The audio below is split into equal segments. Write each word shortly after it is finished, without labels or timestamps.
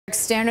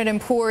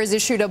Standard & Poor's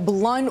issued a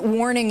blunt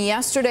warning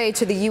yesterday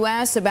to the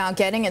U.S. about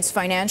getting its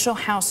financial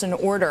house in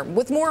order.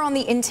 With more on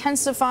the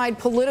intensified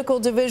political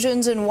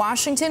divisions in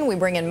Washington, we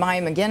bring in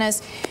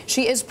MacGuineas.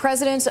 She is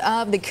president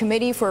of the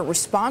Committee for a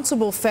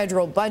Responsible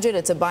Federal Budget.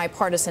 It's a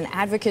bipartisan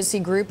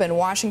advocacy group in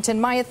Washington.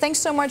 Maya, thanks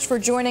so much for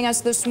joining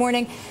us this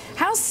morning.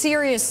 How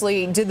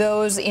seriously do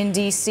those in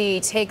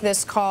D.C. take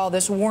this call,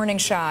 this warning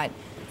shot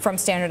from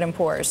Standard &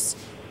 Poor's?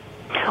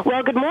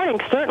 Well, good morning.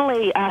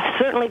 Certainly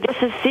this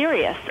is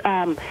serious.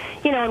 On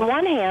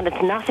one hand,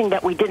 it's nothing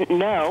that we didn't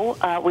know.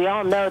 We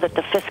all know that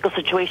the fiscal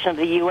situation of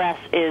the U.S.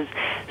 is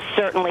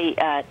certainly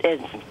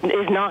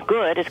is not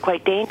good, is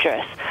quite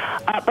dangerous.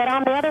 But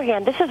on the other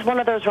hand, this is one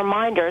of those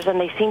reminders, and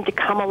they seem to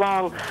come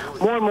along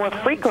more and more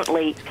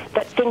frequently,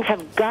 that things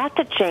have got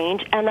to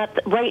change, and that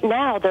right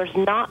now there's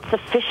not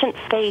sufficient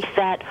faith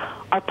that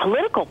our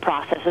political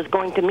process is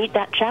going to meet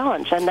that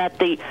challenge, and that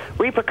the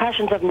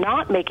repercussions of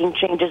not making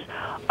changes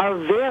are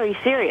very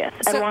serious.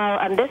 And while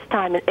on this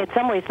time, in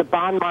some ways, the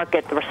bond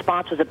market, the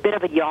response was a bit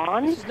of a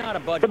yawn,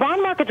 the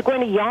bond market's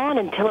going to yawn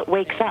until it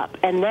wakes up,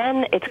 and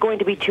then it's going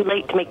to be too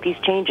late to make these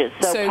changes.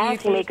 So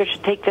policymakers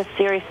should take this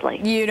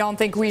seriously. You don't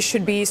think we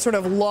should be sort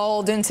of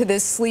lulled into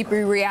this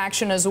sleepy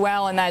reaction as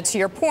well, and that, to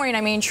your point,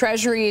 I mean,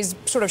 Treasury's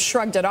sort of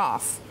shrugged it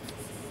off.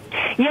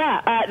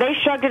 Yeah, they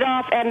shrugged it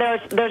off, and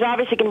there's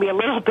obviously going to be a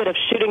little bit of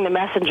shooting the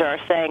messenger,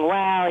 saying,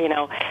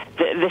 well,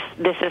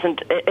 this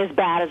isn't as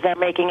bad as they're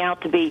making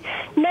out to be.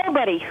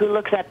 Nobody who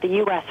looks at the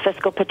U.S.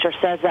 fiscal picture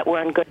says that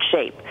we're in good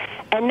shape.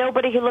 And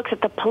nobody who looks at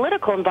the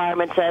political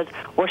environment says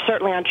we're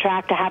certainly on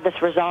track to have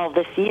this resolved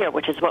this year,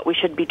 which is what we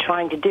should be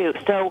trying to do.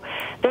 So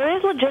there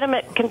is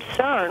legitimate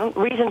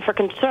reason for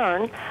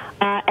concern,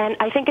 and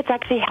I think it's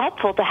actually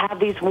helpful to have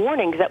these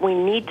warnings that we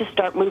need to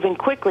start moving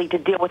quickly to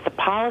deal with the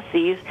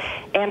policies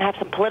and have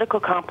some political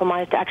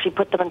compromise to actually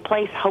put them in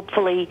place,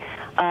 hopefully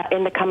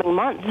in the coming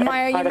months.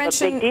 Maya,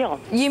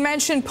 you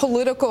mentioned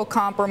political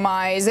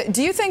compromise.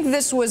 Do you think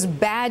this was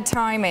bad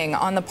timing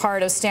on the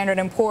part of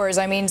Standard & Poor's?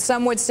 I mean,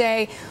 some would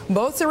say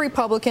both the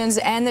Republicans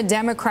and the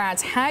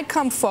Democrats had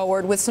come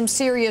forward with some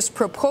serious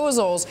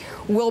proposals.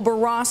 Wilbur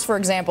Ross, for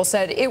example,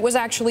 said it was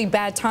actually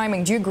bad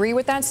timing. Do you agree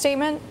with that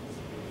statement?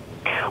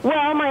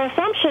 Well, my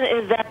assumption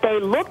is that they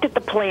looked at the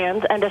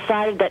plans and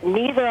decided that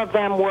neither of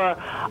them were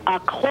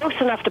close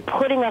enough to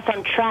putting us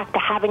on track to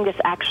having this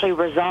actually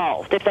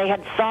resolved. If they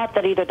had thought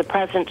that either the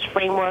president's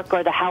framework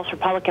or the House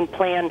Republican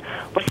plan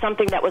was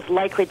something that was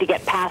likely to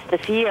get passed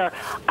this year,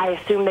 I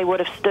assume they would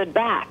have stood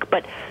back.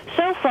 But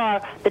so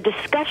far, the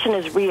discussion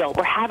is real.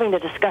 We're having the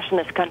discussion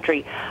in this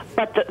country,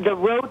 but the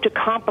road to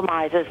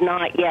compromise is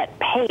not yet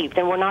paved,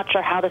 and we're not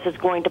sure how this is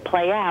going to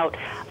play out.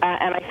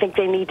 And I think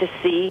they need to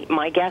see,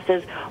 my guess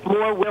is,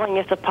 more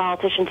willingness of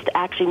politicians to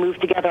actually move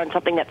together on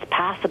something that's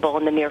passable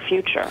in the near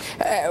future.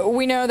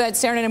 We know that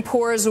Standard &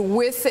 Poor's,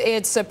 with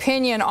its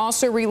opinion,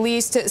 also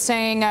released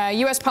saying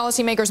U.S.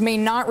 policymakers may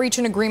not reach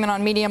an agreement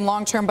on medium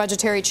long-term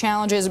budgetary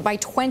challenges by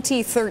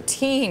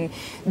 2013.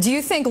 Do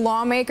you think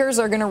lawmakers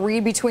are going to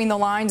read between the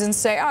lines and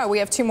say, oh, we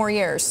have 2 more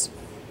years?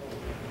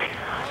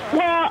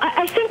 Well,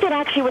 I think that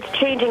actually what's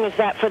changing is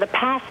that for the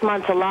past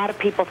months, a lot of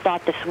people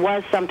thought this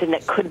was something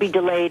that could be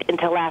delayed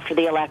until after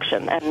the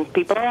election, and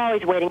people are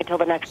always waiting until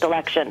the next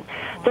election.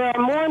 There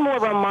are more and more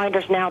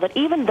reminders now that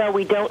even though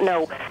we don't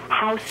know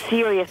how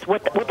serious,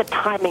 what the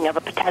timing of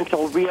a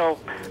potential real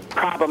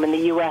problem in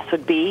the U.S.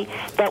 would be,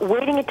 that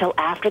waiting until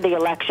after the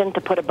election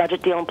to put a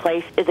budget deal in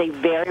place is a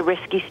very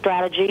risky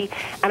strategy.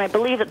 And I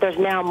believe that there's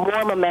now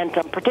more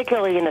momentum,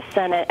 particularly in the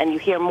Senate, and you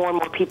hear more and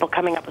more people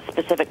coming up with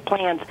specific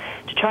plans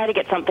to try to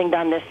get something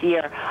done this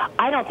year.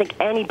 I don't think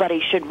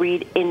anybody should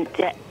read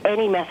into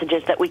any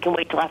messages that we can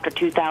wait till after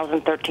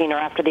 2013 or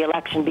after the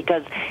election,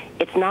 because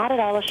it's not at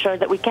all assured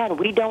that we can.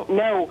 We don't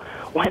know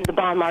when the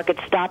bond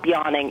markets stop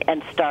yawning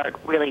and start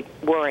really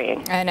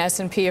worrying. And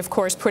S&P, of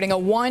course, putting a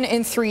 1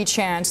 in 3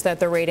 chance that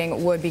the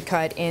rating would be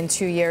cut in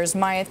 2 years.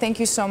 Maya, thank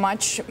you so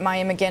much.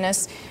 Maya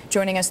MacGuineas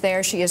joining us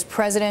there. She is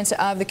president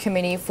of the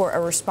Committee for a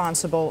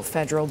Responsible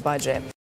Federal Budget.